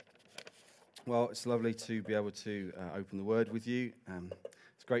Well, it's lovely to be able to open the Word with you.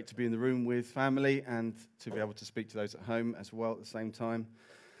 It's great to be in the room with family and to be able to speak to those at home as well at the same time.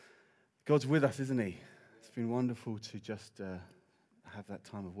 God's with us, isn't He? It's been wonderful to just have that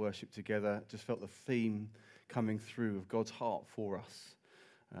time of worship together. Just felt the theme coming through of God's heart for us.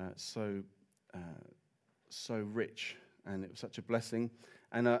 So rich, and it was such a blessing.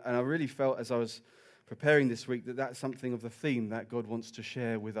 And I really felt as I was preparing this week that that's something of the theme that God wants to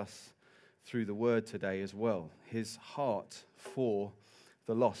share with us through the Word today as well. His heart for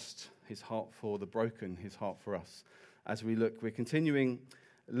the lost, His heart for the broken, His heart for us. As we look, we're continuing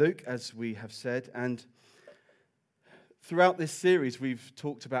Luke, as we have said, and throughout this series we've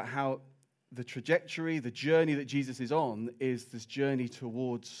talked about how the trajectory, the journey that Jesus is on is this journey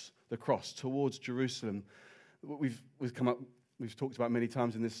towards the cross, towards Jerusalem. We've talked about many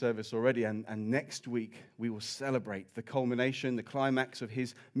times in this service already, and next week we will celebrate the culmination, the climax of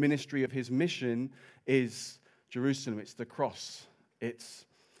his ministry, of his mission is Jerusalem. It's the cross. It's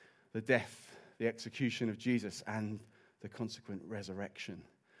the death, the execution of Jesus, and the consequent resurrection,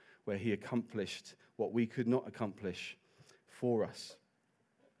 where he accomplished what we could not accomplish for us.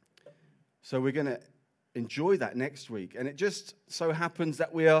 So we're going to enjoy that next week. And it just so happens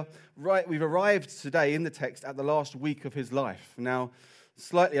that we've arrived today in the text at the last week of his life. Now,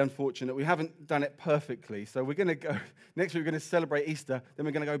 slightly unfortunate, we haven't done it perfectly. So we're going to go, next week we're going to celebrate Easter, then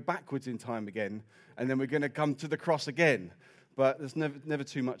we're going to go backwards in time again, and then we're going to come to the cross again. But there's never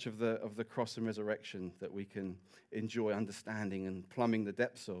too much of the cross and resurrection that we can enjoy understanding and plumbing the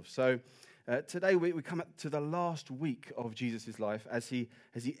depths of. So today we come up to the last week of Jesus' life as he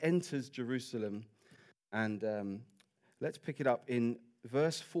enters Jerusalem. And let's pick it up in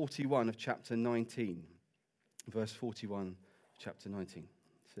verse 41 of chapter 19. Verse 41 of chapter 19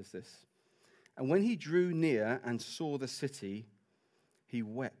 says this. And when he drew near and saw the city, he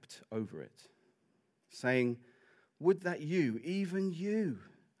wept over it, saying, would that you, even you,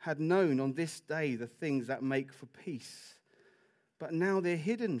 had known on this day the things that make for peace. But now they're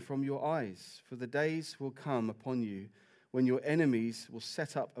hidden from your eyes, for the days will come upon you when your enemies will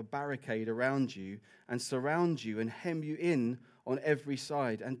set up a barricade around you and surround you and hem you in on every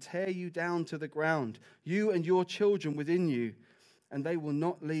side and tear you down to the ground, you and your children within you, and they will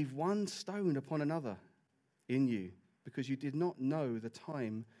not leave one stone upon another in you, because you did not know the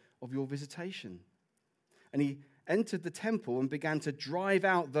time of your visitation. And he entered the temple and began to drive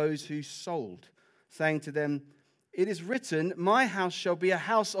out those who sold, saying to them, it is written, my house shall be a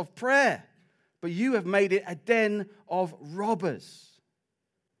house of prayer, but you have made it a den of robbers.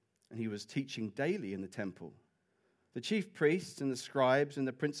 And he was teaching daily in the temple. The chief priests and the scribes and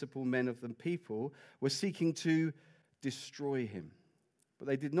the principal men of the people were seeking to destroy him. But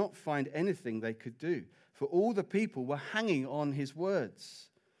they did not find anything they could do, for all the people were hanging on his words.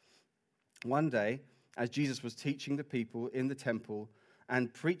 One day, as Jesus was teaching the people in the temple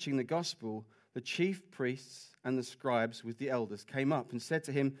and preaching the gospel, the chief priests and the scribes with the elders came up and said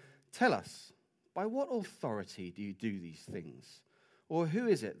to him, tell us, by what authority do you do these things? Or who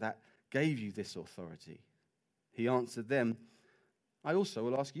is it that gave you this authority? He answered them, I also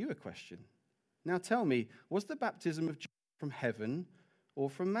will ask you a question. Now tell me, was the baptism of Jesus from heaven or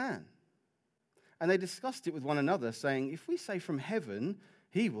from man? And they discussed it with one another, saying, if we say from heaven,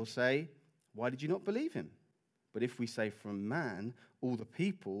 he will say, why did you not believe him? But if we say from man, all the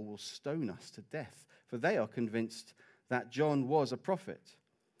people will stone us to death, for they are convinced that John was a prophet.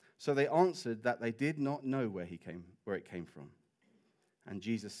 So they answered that they did not know where it came from. And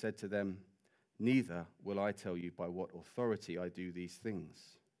Jesus said to them, neither will I tell you by what authority I do these things.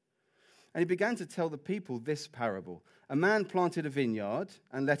 And he began to tell the people this parable. A man planted a vineyard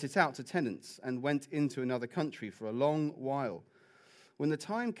and let it out to tenants and went into another country for a long while. When the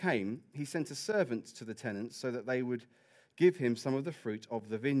time came, he sent a servant to the tenants so that they would give him some of the fruit of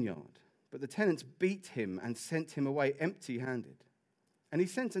the vineyard. But the tenants beat him and sent him away empty-handed. And he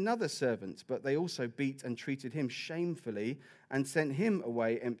sent another servant, but they also beat and treated him shamefully and sent him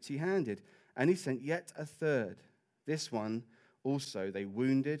away empty-handed. And he sent yet a third. This one also they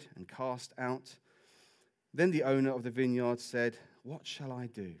wounded and cast out. Then the owner of the vineyard said, what shall I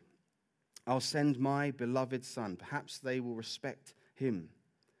do? I'll send my beloved son. Perhaps they will respect him.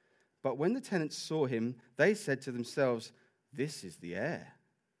 But when the tenants saw him, they said to themselves, this is the heir.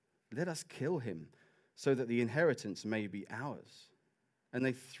 Let us kill him, so that the inheritance may be ours. And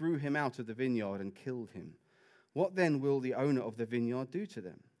they threw him out of the vineyard and killed him. What then will the owner of the vineyard do to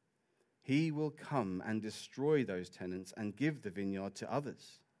them? He will come and destroy those tenants and give the vineyard to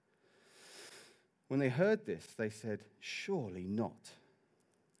others. When they heard this, they said, surely not.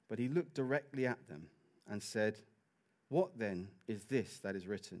 But he looked directly at them and said, what then is this that is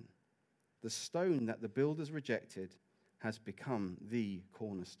written? the stone that the builders rejected has become the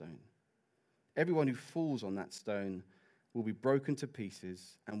cornerstone. Everyone who falls on that stone will be broken to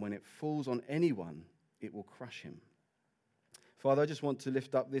pieces, and when it falls on anyone, it will crush him. Father, I just want to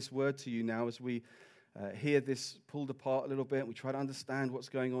lift up this word to you now as we hear this pulled apart a little bit. We try to understand what's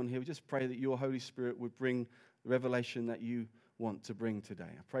going on here. We just pray that your Holy Spirit would bring the revelation that you want to bring today.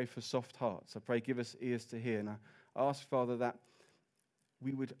 I pray for soft hearts. I pray give us ears to hear. And I ask, Father, that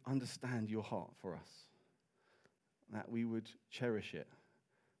we would understand your heart for us, that we would cherish it,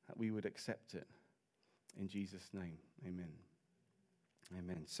 that we would accept it. In Jesus' name, amen.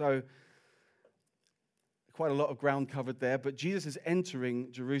 Amen. So, quite a lot of ground covered there, but Jesus is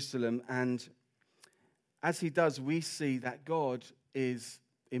entering Jerusalem, and as he does, we see that God is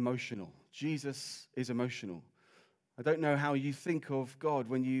emotional. Jesus is emotional. I don't know how you think of God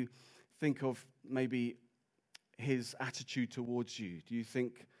when you think of maybe his attitude towards you. Do you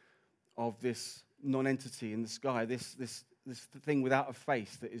think of this non-entity in the sky, this thing without a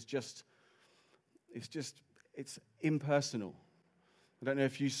face that is it's impersonal? I don't know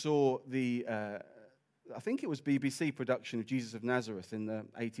if you saw I think it was BBC production of Jesus of Nazareth in the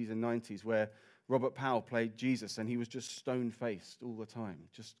 80s and 90s, where Robert Powell played Jesus, and he was just stone-faced all the time,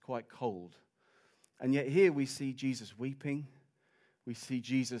 just quite cold. And yet here we see Jesus weeping. We see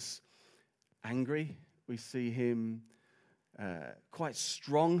Jesus angry. We see him quite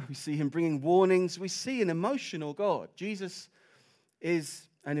strong. We see him bringing warnings. We see an emotional God. Jesus is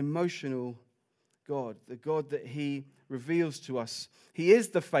an emotional God, the God that he reveals to us. He is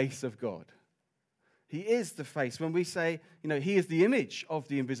the face of God. He is the face. When we say, he is the image of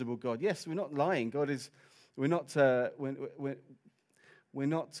the invisible God. Yes, we're not lying. We're not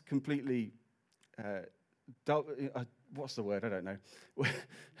completely, what's the word? I don't know.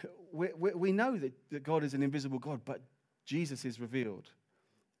 We know that God is an invisible God, but Jesus is revealed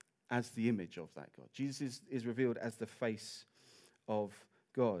as the image of that God. Jesus is revealed as the face of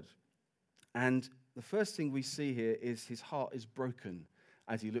God. And the first thing we see here is his heart is broken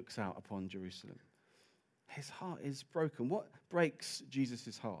as he looks out upon Jerusalem. His heart is broken. What breaks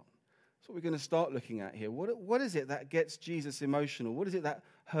Jesus' heart? That's what we're going to start looking at here. What is it that gets Jesus emotional? What is it that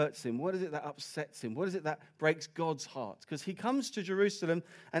hurts him? What is it that upsets him? What is it that breaks God's heart? Because he comes to Jerusalem,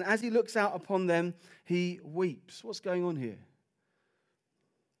 and as he looks out upon them, he weeps. What's going on here?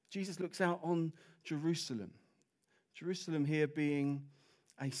 Jesus looks out on Jerusalem. Jerusalem here being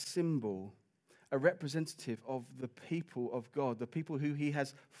a symbol, a representative of the people of God, the people who he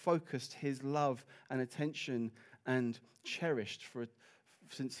has focused his love and attention and cherished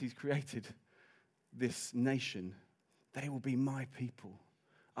since he's created this nation. They will be my people.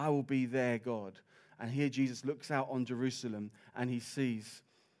 I will be their God. And here Jesus looks out on Jerusalem and he sees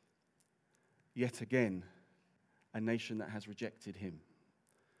yet again a nation that has rejected him,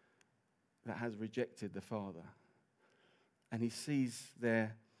 that has rejected the Father. And he sees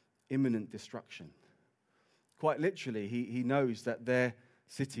their imminent destruction. Quite literally, he knows that their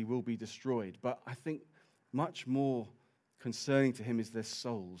city will be destroyed. But I think much more concerning to him is their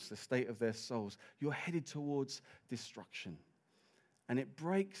souls, the state of their souls. You're headed towards destruction. And it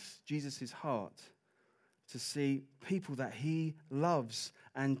breaks Jesus' heart to see people that he loves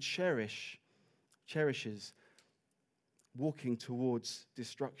and cherishes walking towards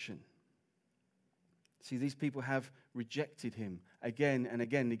destruction. See, these people have rejected him again and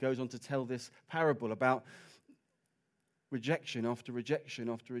again. He goes on to tell this parable about rejection after rejection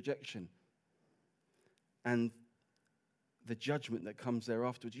after rejection. And the judgment that comes there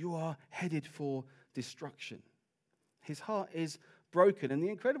afterwards. You are headed for destruction. His heart is broken. And the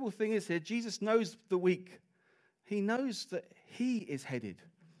incredible thing is here, Jesus knows the weak. He knows that he is headed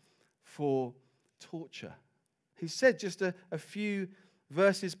for torture. He said just a few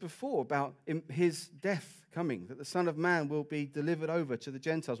verses before about his death coming, that the Son of Man will be delivered over to the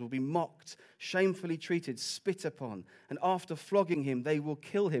Gentiles, will be mocked, shamefully treated, spit upon, and after flogging him, they will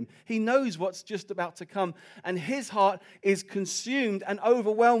kill him. He knows what's just about to come, and his heart is consumed and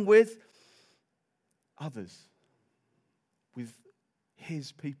overwhelmed with others, with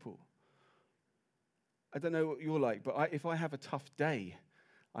his people. I don't know what you're like, but if I have a tough day,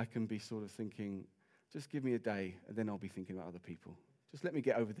 I can be sort of thinking, just give me a day, and then I'll be thinking about other people. Just let me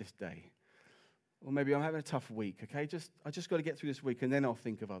get over this day. Or maybe I'm having a tough week, okay? I just got to get through this week, and then I'll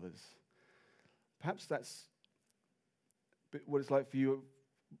think of others. Perhaps that's what it's like for you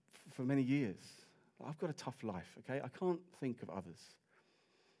for many years. I've got a tough life, okay? I can't think of others.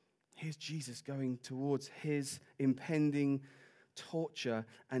 Here's Jesus going towards his impending torture,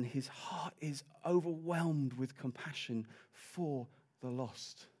 and his heart is overwhelmed with compassion for the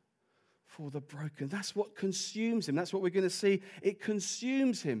lost, for the broken. That's what consumes him. That's what we're going to see. It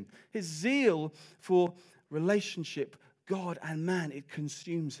consumes him. His zeal for relationship, God and man, it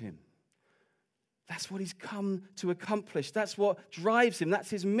consumes him. That's what he's come to accomplish. That's what drives him. That's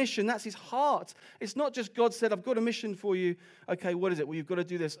his mission. That's his heart. It's not just God said, I've got a mission for you. Okay, what is it? Well, you've got to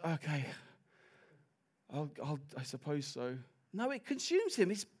do this. Okay, I suppose so. No, it consumes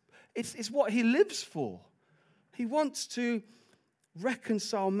him. It's what he lives for. He wants to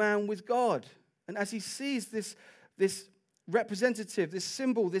reconcile man with God. And as he sees this representative, this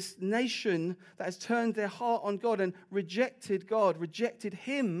symbol, this nation that has turned their heart on God and rejected God, rejected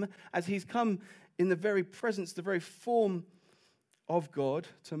him as he's come in the very presence, the very form of God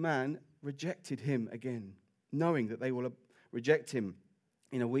to man, rejected him again, knowing that they will reject him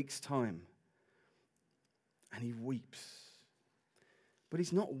in a week's time. And he weeps. But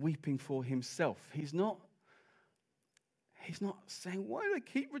he's not weeping for himself. He's not saying, why do they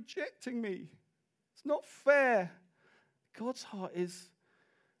keep rejecting me? It's not fair. God's heart is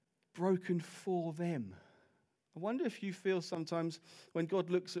broken for them. I wonder if you feel sometimes when God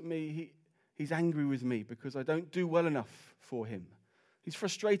looks at me, he's angry with me because I don't do well enough for him. He's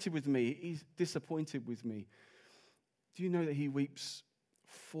frustrated with me. He's disappointed with me. Do you know that he weeps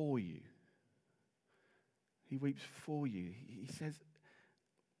for you? He weeps for you. He says,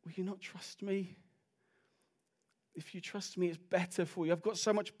 will you not trust me? If you trust me, it's better for you. I've got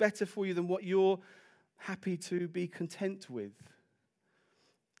so much better for you than what you're happy to be content with.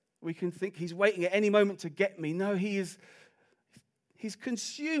 We can think he's waiting at any moment to get me. No, he's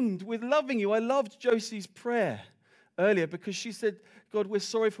consumed with loving you. I loved Josie's prayer earlier because she said, God, we're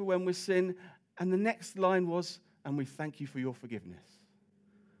sorry for when we sin. And the next line was, and we thank you for your forgiveness.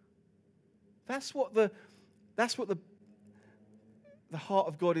 That's what the heart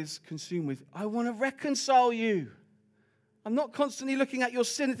of God is consumed with. I want to reconcile you. I'm not constantly looking at your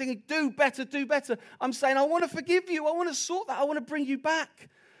sin and thinking, do better, do better. I'm saying, I want to forgive you. I want to sort that. I want to bring you back.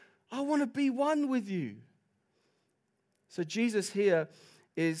 I want to be one with you. So Jesus here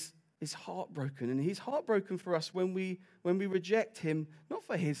is heartbroken. And he's heartbroken for us when we reject him, not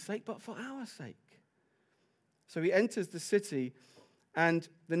for his sake, but for our sake. So he enters the city, and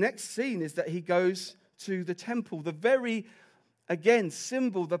the next scene is that he goes to the temple, the very again,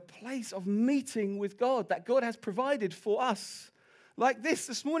 symbol, the place of meeting with God that God has provided for us. Like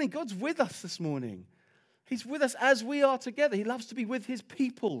this morning, God's with us this morning. He's with us as we are together. He loves to be with his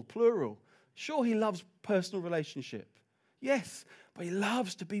people, plural. Sure, he loves personal relationship. Yes, but he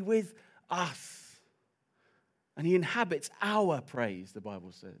loves to be with us. And he inhabits our praise, the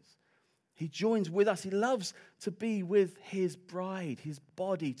Bible says. He joins with us. He loves to be with his bride, his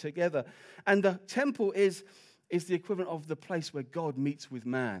body together. And the temple is the equivalent of the place where God meets with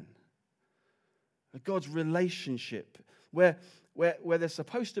man. God's relationship, where there's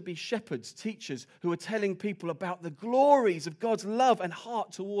supposed to be shepherds, teachers, who are telling people about the glories of God's love and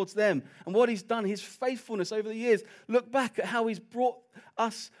heart towards them and what he's done, his faithfulness over the years. Look back at how he's brought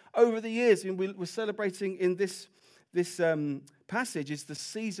us over the years. And we're celebrating in this passage is the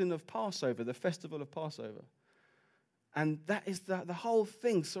season of Passover, the festival of Passover. And that is the whole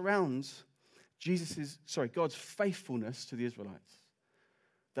thing surrounds God's faithfulness to the Israelites.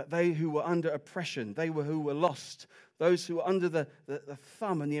 That they who were under oppression, who were lost, those who were under the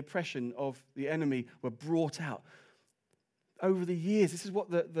thumb and the oppression of the enemy were brought out. Over the years, this is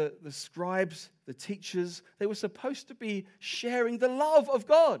what the scribes, the teachers, they were supposed to be sharing the love of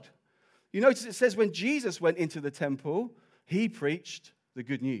God. You notice it says when Jesus went into the temple, he preached the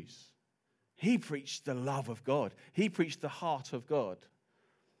good news. He preached the love of God. He preached the heart of God.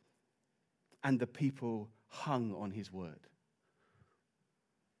 And the people hung on his word.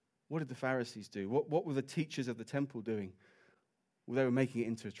 What did the Pharisees do? What were the teachers of the temple doing? Well, they were making it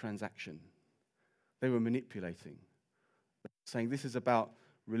into a transaction. They were manipulating. Saying this is about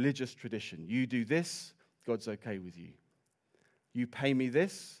religious tradition. You do this, God's okay with you. You pay me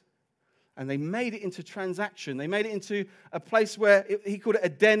this. And they made it into transaction. They made it into a place where he called it a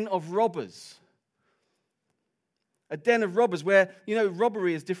den of robbers. A den of robbers where,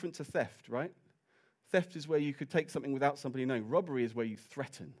 robbery is different to theft, right? Theft is where you could take something without somebody knowing. Robbery is where you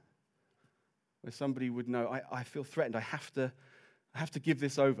threaten. Where somebody would know, I feel threatened. I have to give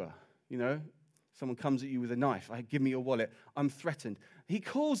this over. Someone comes at you with a knife. Give me your wallet. I'm threatened. He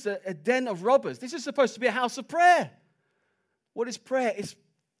calls it a den of robbers. This is supposed to be a house of prayer. What is prayer? It's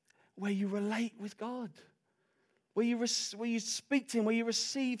where you relate with God. Where you speak to him, where you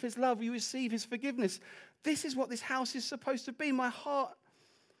receive his love, where you receive his forgiveness. This is what this house is supposed to be. My heart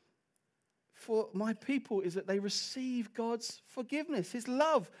for my people is that they receive God's forgiveness, his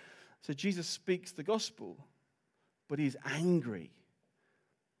love. So Jesus speaks the gospel, but he's angry.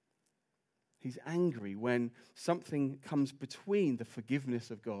 He's angry when something comes between the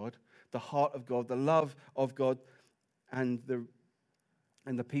forgiveness of God, the heart of God, the love of God, and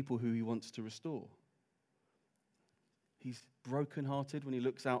the people who he wants to restore. He's brokenhearted when he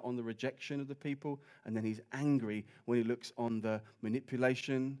looks out on the rejection of the people, and then he's angry when he looks on the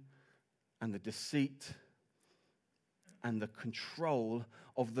manipulation and the deceit and the control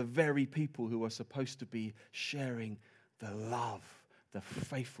of the very people who are supposed to be sharing the love, the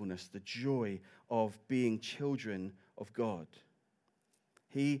faithfulness, the joy of being children of God.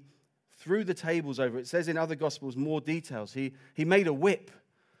 He threw the tables over. It says in other Gospels more details. He made a whip.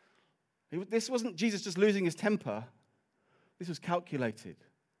 This wasn't Jesus just losing his temper. This was calculated.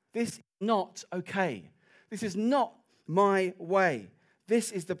 This is not okay. This is not my way.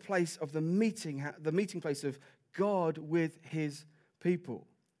 This is the place of the meeting place of God with his people.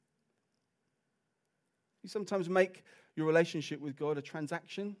 You sometimes make your relationship with God a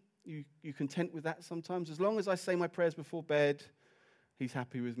transaction. You content with that sometimes. As long as I say my prayers before bed, he's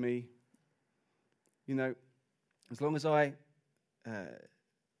happy with me. You know, as long as I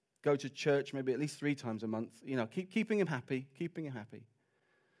go to church maybe at least 3 times a month, you know, keeping him happy.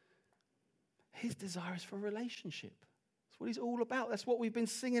 His desire is for a relationship. That's what he's all about. That's what we've been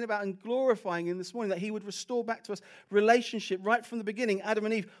singing about and glorifying in this morning, that he would restore back to us relationship right from the beginning. Adam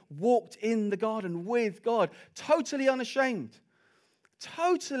and Eve walked in the garden with God, totally unashamed,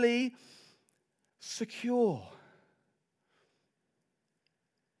 totally secure.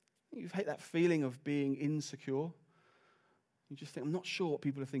 You've had that feeling of being insecure. You just think, I'm not sure what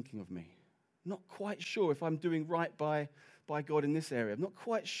people are thinking of me. I'm not quite sure if I'm doing right by God in this area. I'm not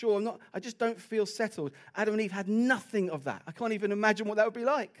quite sure. I just don't feel settled. Adam and Eve had nothing of that. I can't even imagine what that would be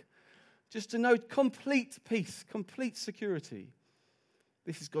like. Just to know complete peace, complete security.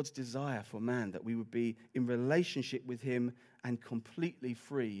 This is God's desire for man, that we would be in relationship with him and completely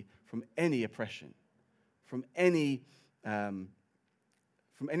free from any oppression, from anything that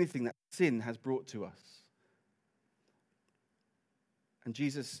sin has brought to us. And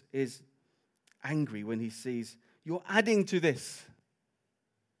Jesus is angry when he sees, you're adding to this.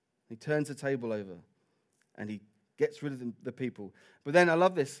 He turns the table over and he gets rid of the people. But then I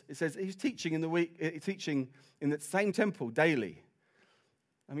love this. It says he's teaching in the same temple daily.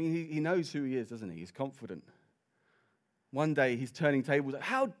 I mean, he knows who he is, doesn't he? He's confident. One day he's turning tables.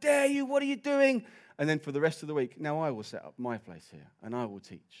 How dare you? What are you doing? And then for the rest of the week, now I will set up my place here and I will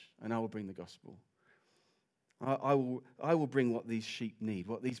teach and I will bring the gospel. I will bring what these sheep need,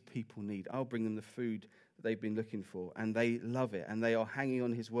 what these people need. I'll bring them the food that they've been looking for, and they love it, and they are hanging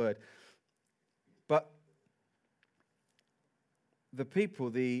on his word. But the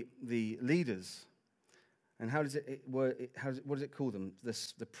people, the leaders, and what does it call them?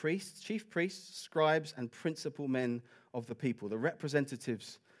 The priests, chief priests, scribes, and principal men of the people, the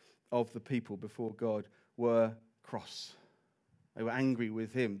representatives of the people before God, were cross. They were angry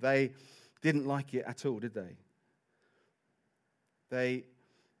with him. They didn't like it at all, did they? They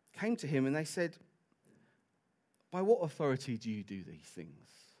came to him and they said, by what authority do you do these things?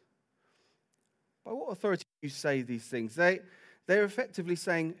 By what authority do you say these things? They're effectively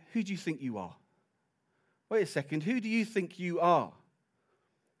saying, who do you think you are? Wait a second, who do you think you are?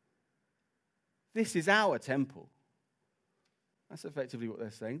 This is our temple. That's effectively what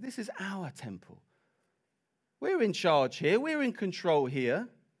they're saying. This is our temple. We're in charge here. We're in control here.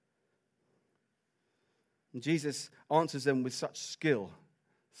 And Jesus answers them with such skill,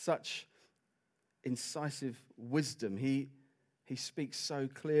 such incisive wisdom. He speaks so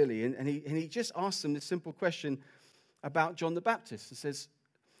clearly. And he just asks them this simple question about John the Baptist. He says,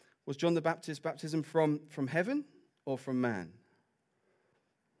 was John the Baptist's baptism from heaven or from man?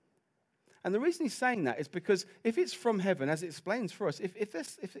 And the reason he's saying that is because if it's from heaven, as it explains for us, if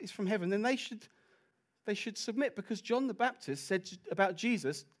it's from heaven, then they should submit, because John the Baptist said about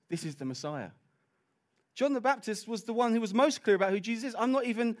Jesus, this is the Messiah. John the Baptist was the one who was most clear about who Jesus is. I'm not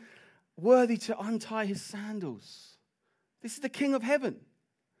even worthy to untie his sandals. This is the King of heaven.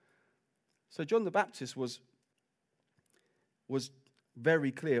 So John the Baptist was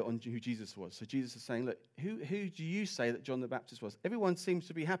very clear on who Jesus was. So Jesus is saying, look, who do you say that John the Baptist was? Everyone seems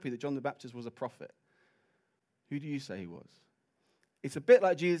to be happy that John the Baptist was a prophet. Who do you say he was? It's a bit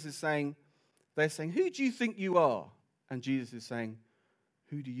like Jesus is saying, they're saying, who do you think you are? And Jesus is saying,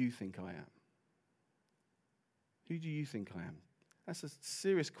 who do you think I am? Who do you think I am? That's a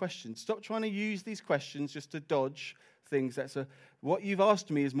serious question. Stop trying to use these questions just to dodge things. What you've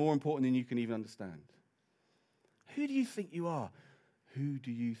asked me is more important than you can even understand. Who do you think you are? Who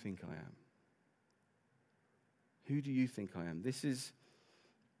do you think I am? Who do you think I am? This is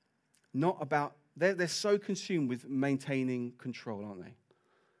not about, they're so consumed with maintaining control, aren't they?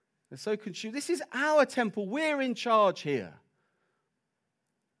 They're so consumed. This is our temple. We're in charge here.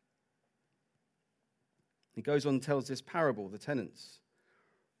 He goes on and tells this parable, the tenants.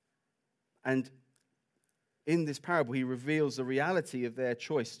 And in this parable, he reveals the reality of their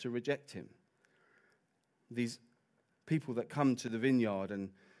choice to reject him. These people that come to the vineyard, and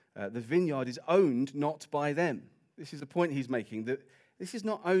the vineyard is owned not by them. This is the point he's making, that this is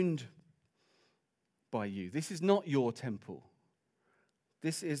not owned by you. This is not your temple.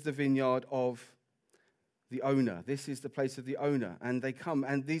 This is the vineyard of the owner. This is the place of the owner. And they come,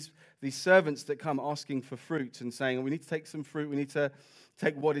 and these servants that come asking for fruit and saying, we need to take some fruit, we need to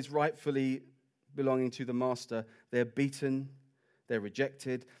take what is rightfully belonging to the master, they're beaten, they're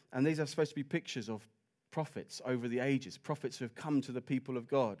rejected. And these are supposed to be pictures of prophets over the ages, prophets who have come to the people of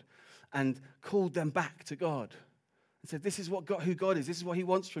God and called them back to God and said, this is who God is, this is what he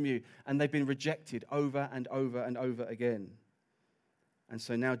wants from you. And they've been rejected over and over and over again. And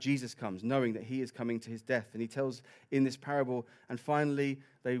so now Jesus comes, knowing that he is coming to his death. And he tells in this parable, and finally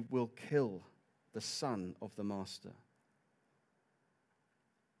they will kill the son of the master.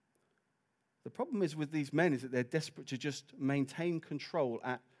 The problem is with these men is that they're desperate to just maintain control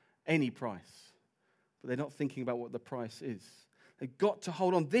at any price. But they're not thinking about what the price is. They've got to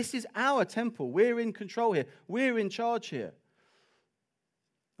hold on. This is our temple. We're in control here. We're in charge here.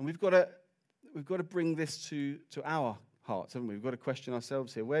 And we've got to bring this to our hearts, haven't we? We've got to question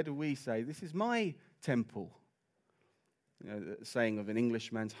ourselves here. Where do we say, this is my temple? You know, the saying of an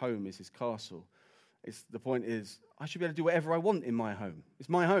Englishman's home is his castle. The point is, I should be able to do whatever I want in my home. It's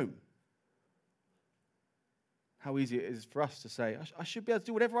my home. How easy it is for us to say, I should be able to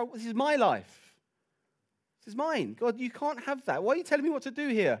do whatever I want. This is my life. This is mine. God, you can't have that. Why are you telling me what to do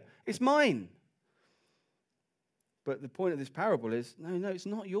here? It's mine. But the point of this parable is, no, it's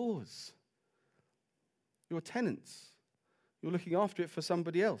not yours. You're tenants. You're looking after it for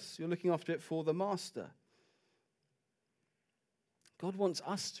somebody else. You're looking after it for the master. God wants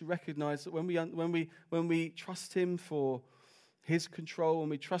us to recognize that when we trust him for his control, when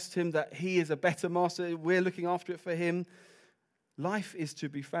we trust him that he is a better master, we're looking after it for him, life is to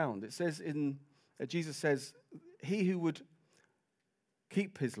be found. It says Jesus says, he who would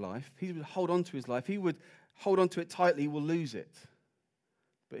keep his life, he would hold on to his life, he would hold on to it tightly, will lose it.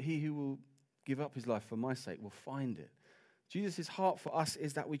 But he who will give up his life for my sake will find it. Jesus' heart for us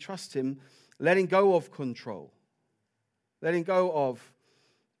is that we trust him, letting go of control, letting go of,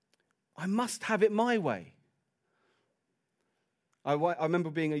 I must have it my way. I remember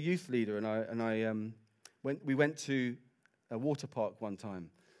being a youth leader, and we went to a water park one time,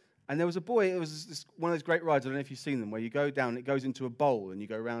 and there was a boy. It was one of those great rides. I don't know if you've seen them, where you go down, it goes into a bowl, and you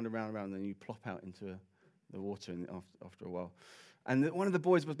go round and round and round, and then you plop out into the water after a while. And one of the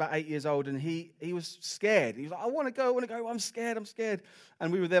boys was about 8 years old, and he was scared. He was like, I want to go, I'm scared.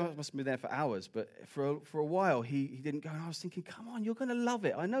 And we were there, must have been there for hours, but for a while he didn't go. And I was thinking, come on, you're going to love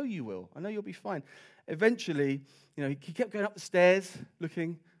it. I know you will. I know you'll be fine. Eventually, he kept going up the stairs,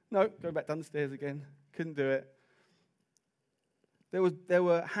 looking. No, going back down the stairs again. Couldn't do it. There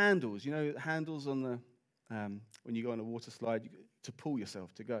were handles, handles on the when you go on a water slide to pull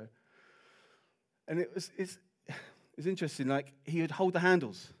yourself to go. And it's interesting. Like, he would hold the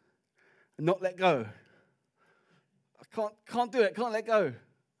handles and not let go. I can't do it. Can't let go.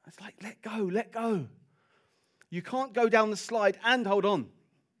 It's like, let go. You can't go down the slide and hold on.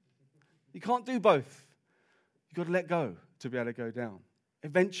 You can't do both. You've got to let go to be able to go down.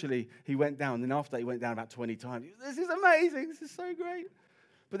 Eventually, he went down. Then after that, he went down about 20 times. This is amazing. This is so great.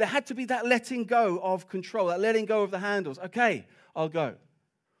 But there had to be that letting go of control, that letting go of the handles. Okay, I'll go.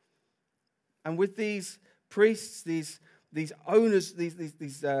 And with these priests, these owners,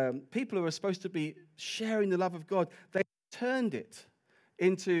 these people who are supposed to be sharing the love of God, they turned it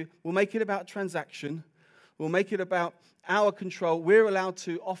into, we'll make it about transaction. We'll make it about our control. We're allowed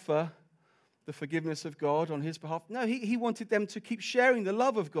to offer the forgiveness of God on his behalf. No, he wanted them to keep sharing the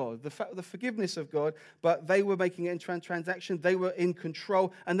love of God, the forgiveness of God, but they were making it into transaction. They were in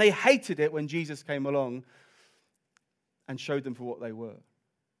control, and they hated it when Jesus came along and showed them for what they were.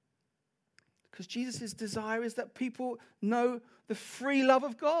 Because Jesus' desire is that people know the free love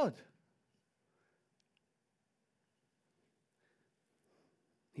of God.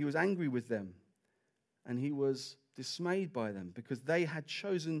 He was angry with them, and he was dismayed by them because they had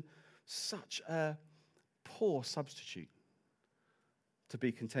chosen such a poor substitute to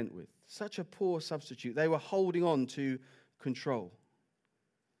be content with. Such a poor substitute. They were holding on to control.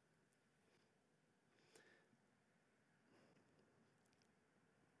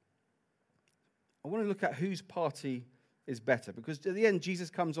 I want to look at whose party is better, because at the end, Jesus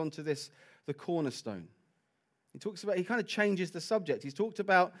comes onto this, the cornerstone. He kind of changes the subject. He's talked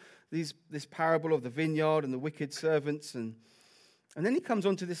about this parable of the vineyard and the wicked servants. And then he comes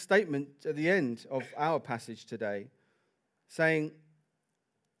on to this statement at the end of our passage today, saying,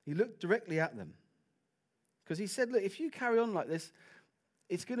 he looked directly at them. Because he said, look, if you carry on like this,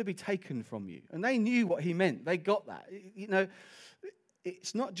 it's going to be taken from you. And they knew what he meant. They got that.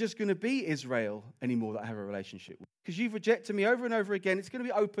 It's not just going to be Israel anymore that I have a relationship with. Because you've rejected me over and over again. It's going to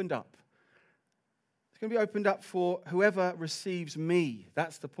be opened up. It's going to be opened up for whoever receives me.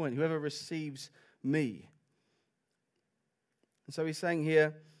 That's the point. Whoever receives me. And so he's saying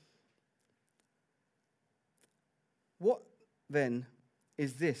here, what then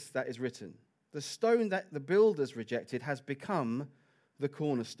is this that is written? The stone that the builders rejected has become the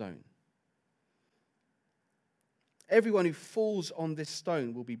cornerstone. Everyone who falls on this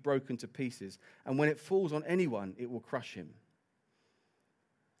stone will be broken to pieces, and when it falls on anyone, it will crush him.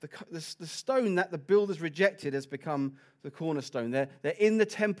 The stone that the builders rejected has become the cornerstone. They're in the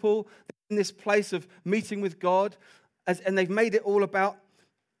temple, they're in this place of meeting with God, and they've made it all about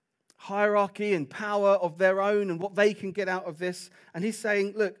hierarchy and power of their own and what they can get out of this. And he's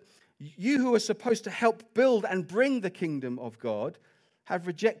saying, look, you who are supposed to help build and bring the kingdom of God have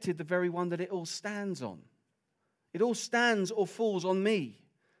rejected the very one that it all stands on. It all stands or falls on me.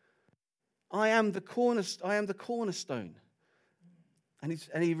 I am the cornerstone.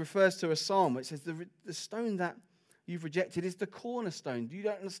 And he refers to a psalm which says the stone that you've rejected is the cornerstone. You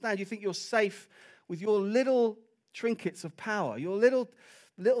don't understand. You think you're safe with your little trinkets of power, your little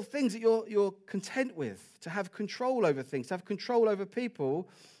things that you're content with, to have control over things, to have control over people,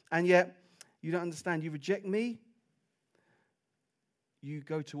 and yet you don't understand. You reject me, you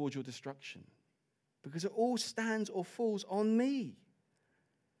go towards your destruction. Because it all stands or falls on me.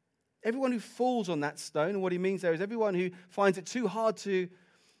 Everyone who falls on that stone, and what he means there is everyone who finds it too hard to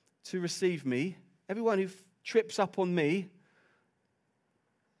receive me, everyone who trips up on me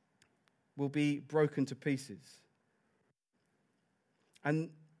will be broken to pieces.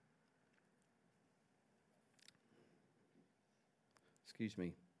 And, excuse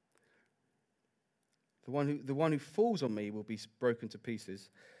me, the one who falls on me will be broken to pieces.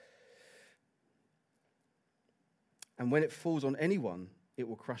 And when it falls on anyone, it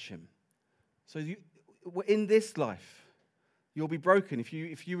will crush him. So in this life, you'll be broken if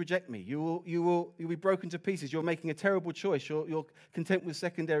you reject me. You'll be broken to pieces. You're making a terrible choice. You're content with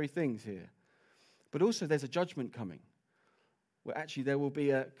secondary things here. But also there's a judgment coming, where actually there will be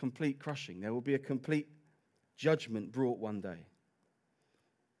a complete crushing. There will be a complete judgment brought one day.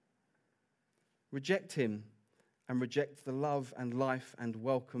 Reject him and reject the love and life and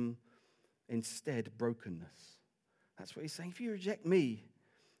welcome instead brokenness. That's what he's saying. If you reject me,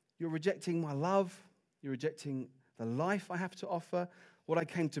 you're rejecting my love. You're rejecting the life I have to offer, what I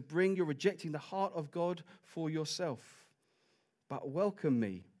came to bring. You're rejecting the heart of God for yourself. But welcome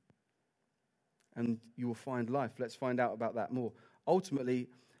me, and you will find life. Let's find out about that more. Ultimately,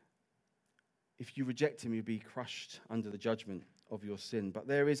 if you reject him, you'll be crushed under the judgment of your sin. But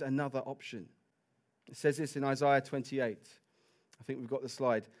there is another option. It says this in Isaiah 28. I think we've got the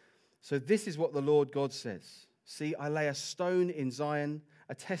slide. So this is what the Lord God says. See, I lay a stone in Zion,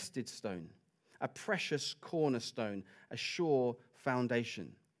 a tested stone, a precious cornerstone, a sure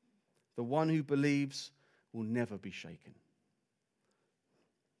foundation. The one who believes will never be shaken.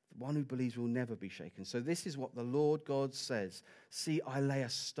 The one who believes will never be shaken. So this is what the Lord God says. See, I lay a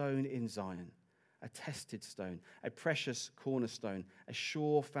stone in Zion, a tested stone, a precious cornerstone, a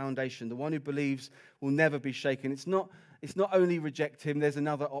sure foundation. The one who believes will never be shaken. It's not only reject him, there's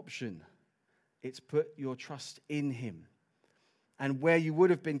another option. It's put your trust in him. And where you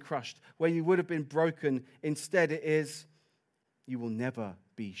would have been crushed, where you would have been broken, instead it is, you will never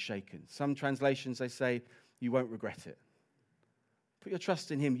be shaken. Some translations, they say, you won't regret it. Put your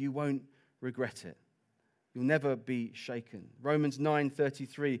trust in him, you won't regret it. You'll never be shaken. Romans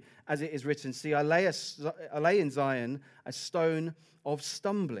 9:33, as it is written, see, I lay in Zion a stone of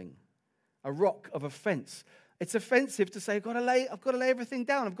stumbling, a rock of offense. It's offensive to say, I've got to lay everything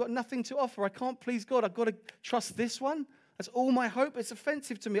down. I've got nothing to offer. I can't please God. I've got to trust this one. That's all my hope. It's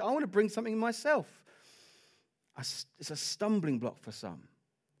offensive to me. I want to bring something myself. It's a stumbling block for some.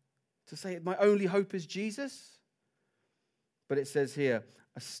 To say my only hope is Jesus. But it says here,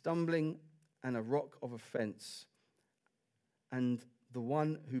 a stumbling and a rock of offense. And the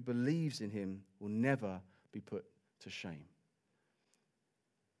one who believes in him will never be put to shame.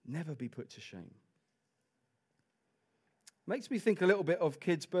 Never be put to shame. Makes me think a little bit of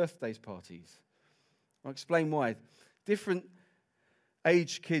kids' birthdays parties. I'll explain why. Different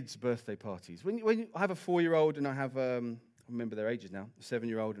age kids' birthday parties. I have a 4-year-old and I have, I remember their ages now, a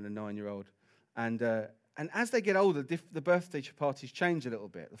 7-year-old and a 9-year-old. And And as they get older, the birthday parties change a little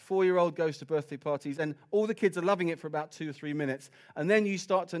bit. The 4-year-old goes to birthday parties, and all the kids are loving it for about 2 or 3 minutes. And then you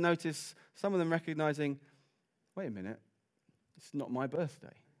start to notice some of them recognizing, wait a minute, it's not my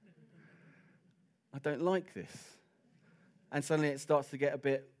birthday. I don't like this. And suddenly it starts to get a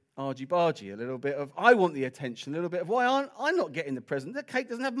bit argy-bargy, a little bit of, I want the attention, a little bit of, why aren't I not getting the present? The cake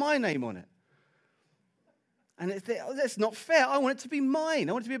doesn't have my name on it. And that's not fair. I want it to be mine.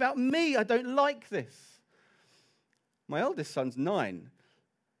 I want it to be about me. I don't like this. My eldest son's 9.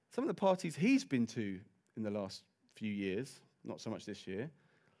 Some of the parties he's been to in the last few years, not so much this year,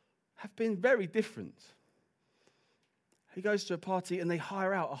 have been very different. He goes to a party and they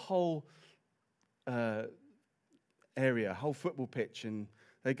hire out a whole area, a whole football pitch, and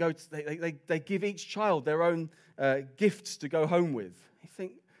they give each child their own gifts to go home with. You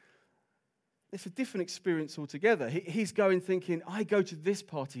think, it's a different experience altogether. He's going thinking, I go to this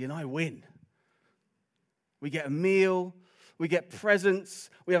party and I win. We get a meal, we get presents,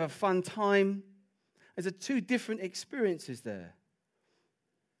 we have a fun time. There's 2 different experiences there.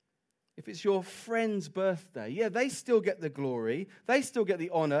 If it's your friend's birthday, yeah, they still get the glory, they still get the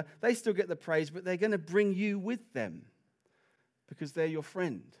honor, they still get the praise, but they're going to bring you with them because they're your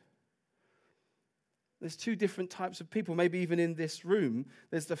friend. There's 2 different types of people, maybe even in this room.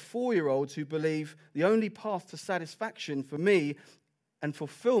 There's the 4-year-olds who believe the only path to satisfaction for me and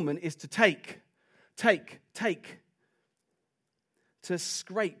fulfillment is to take. To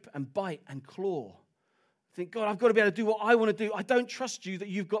scrape and bite and claw. Think, God, I've got to be able to do what I want to do. I don't trust you that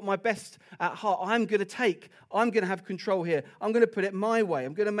you've got my best at heart. I'm going to take. I'm going to have control here. I'm going to put it my way.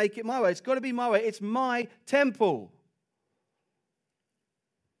 I'm going to make it my way. It's got to be my way. It's my temple.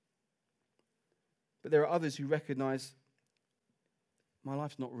 But there are others who recognize my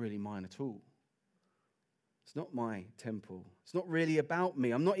life's not really mine at all. It's not my temple. It's not really about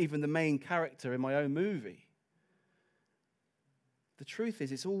me. I'm not even the main character in my own movie. The truth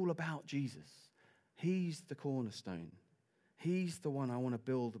is, it's all about Jesus. He's the cornerstone. He's the one I want to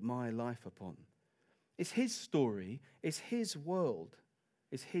build my life upon. It's his story. It's his world.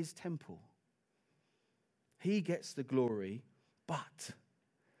 It's his temple. He gets the glory, but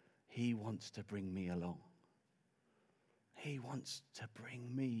he wants to bring me along. He wants to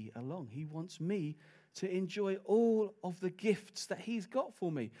bring me along. He wants me to enjoy all of the gifts that he's got for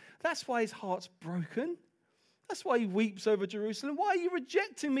me. That's why his heart's broken. That's why he weeps over Jerusalem. Why are you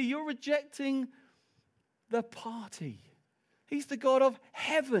rejecting me? You're rejecting the party. He's the God of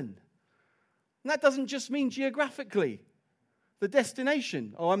heaven. And that doesn't just mean geographically, the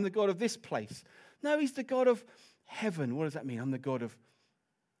destination. Oh, I'm the God of this place. No, he's the God of heaven. What does that mean? I'm the God of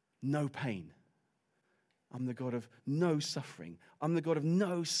no pain. I'm the God of no suffering. I'm the God of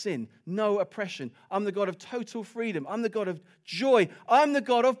no sin, no oppression. I'm the God of total freedom. I'm the God of joy. I'm the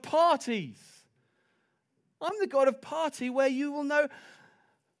God of parties. I'm the God of party where you will know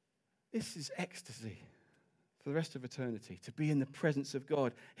this is ecstasy for the rest of eternity, to be in the presence of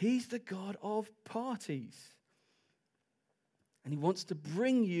God. He's the God of parties. And he wants to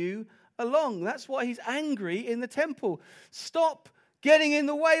bring you along. That's why he's angry in the temple. Stop getting in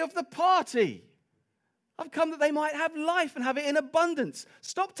the way of the party. I've come that they might have life and have it in abundance.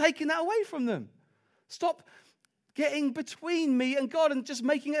 Stop taking that away from them. Stop getting between me and God and just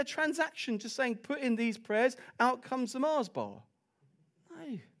making it a transaction, just saying, put in these prayers, out comes the Mars bar.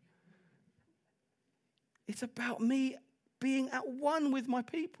 No. It's about me being at one with my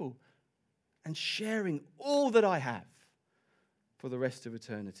people and sharing all that I have for the rest of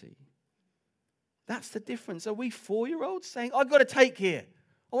eternity. That's the difference. Are we 4-year-olds saying, I've got to take here.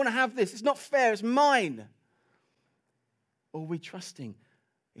 I want to have this. It's not fair. It's mine. Or are we trusting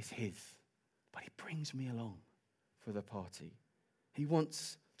it's his, but he brings me along for the party. He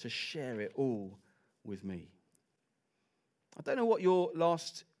wants to share it all with me. I don't know what your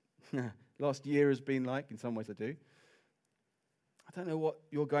last year has been like. In some ways I do. I don't know what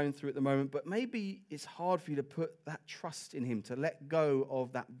you're going through at the moment, but maybe it's hard for you to put that trust in him, to let go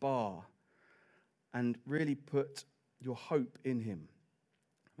of that bar and really put your hope in him.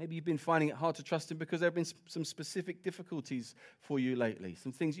 Maybe you've been finding it hard to trust him because there have been some specific difficulties for you lately.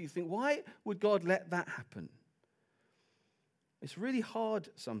 Some things you think, why would God let that happen? It's really hard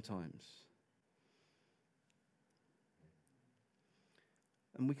sometimes.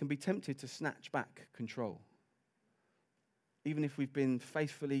 And we can be tempted to snatch back control. Even if we've been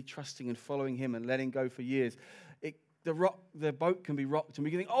faithfully trusting and following him and letting go for years, the boat can be rocked and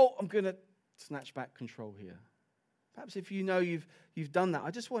we can think, oh, I'm going to snatch back control here. Perhaps if you know you've done that,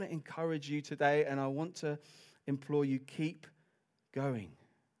 I just want to encourage you today, and I want to implore you, keep going.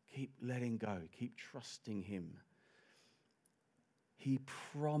 Keep letting go. Keep trusting him. He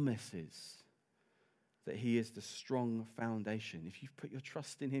promises that he is the strong foundation. If you put your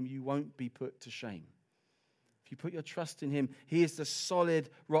trust in him, you won't be put to shame. If you put your trust in him, he is the solid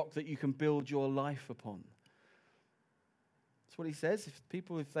rock that you can build your life upon. That's what he says.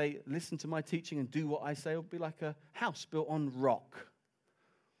 If they listen to my teaching and do what I say, it'll be like a house built on rock.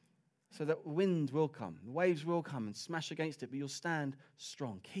 So that wind will come, the waves will come and smash against it, but you'll stand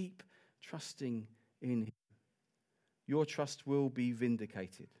strong. Keep trusting in him. Your trust will be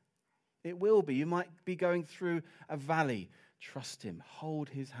vindicated. It will be. You might be going through a valley. Trust him. Hold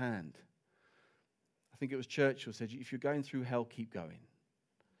his hand. I think it was Churchill said, if you're going through hell, keep going.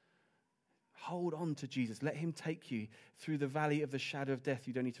 Hold on to Jesus. Let him take you through the valley of the shadow of death.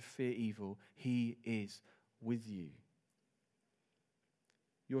 You don't need to fear evil. He is with you.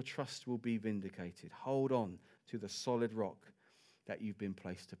 Your trust will be vindicated. Hold on to the solid rock that you've been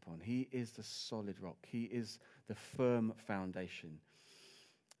placed upon. He is the solid rock. He is the firm foundation.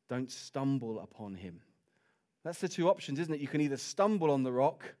 Don't stumble upon him. That's the two options, isn't it? You can either stumble on the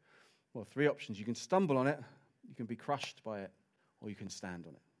rock, well, three options. You can stumble on it, you can be crushed by it, or you can stand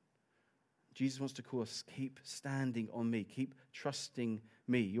on it. Jesus wants to call us, keep standing on me, keep trusting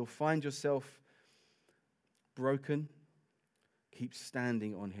me. You'll find yourself broken. Keep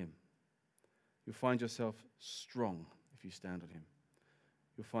standing on him. You'll find yourself strong if you stand on him.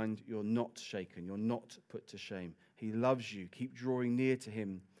 You'll find you're not shaken. You're not put to shame. He loves you. Keep drawing near to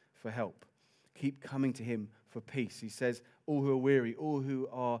him for help. Keep coming to him for peace. He says, all who are weary, all who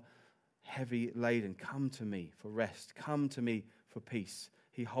are heavy laden, come to me for rest. Come to me for peace.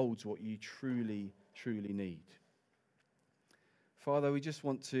 He holds what you truly, truly need. Father, we just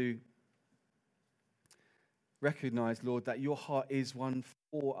want to recognize, Lord, that your heart is one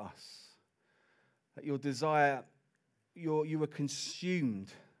for us. That your desire, you were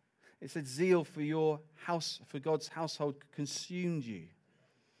consumed. It said zeal for your house, for God's household consumed you.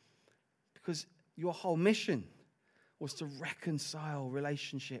 Because your whole mission was to reconcile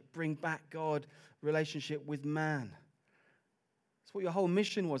relationship, bring back God relationship with man. That's what your whole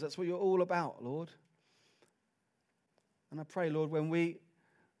mission was. That's what you're all about, Lord. And I pray, Lord, when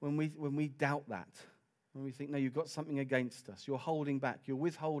we doubt that, when we think, no, you've got something against us, you're holding back, you're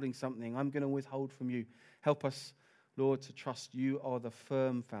withholding something, I'm going to withhold from you. Help us, Lord, to trust you are the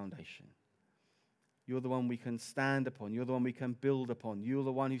firm foundation. You're the one we can stand upon. You're the one we can build upon. You're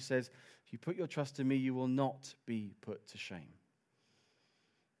the one who says, if you put your trust in me, you will not be put to shame.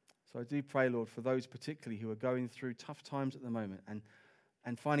 So I do pray, Lord, for those particularly who are going through tough times at the moment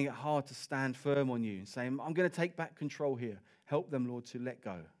and finding it hard to stand firm on you and saying, I'm going to take back control here. Help them, Lord, to let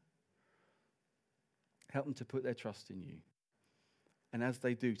go. Help them to put their trust in you. And as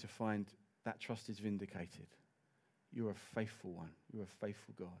they do, to find that trust is vindicated. You're a faithful one. You're a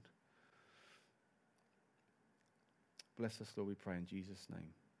faithful God. Bless us, Lord, we pray in Jesus' name.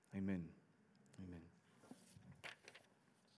 Amen. Amen.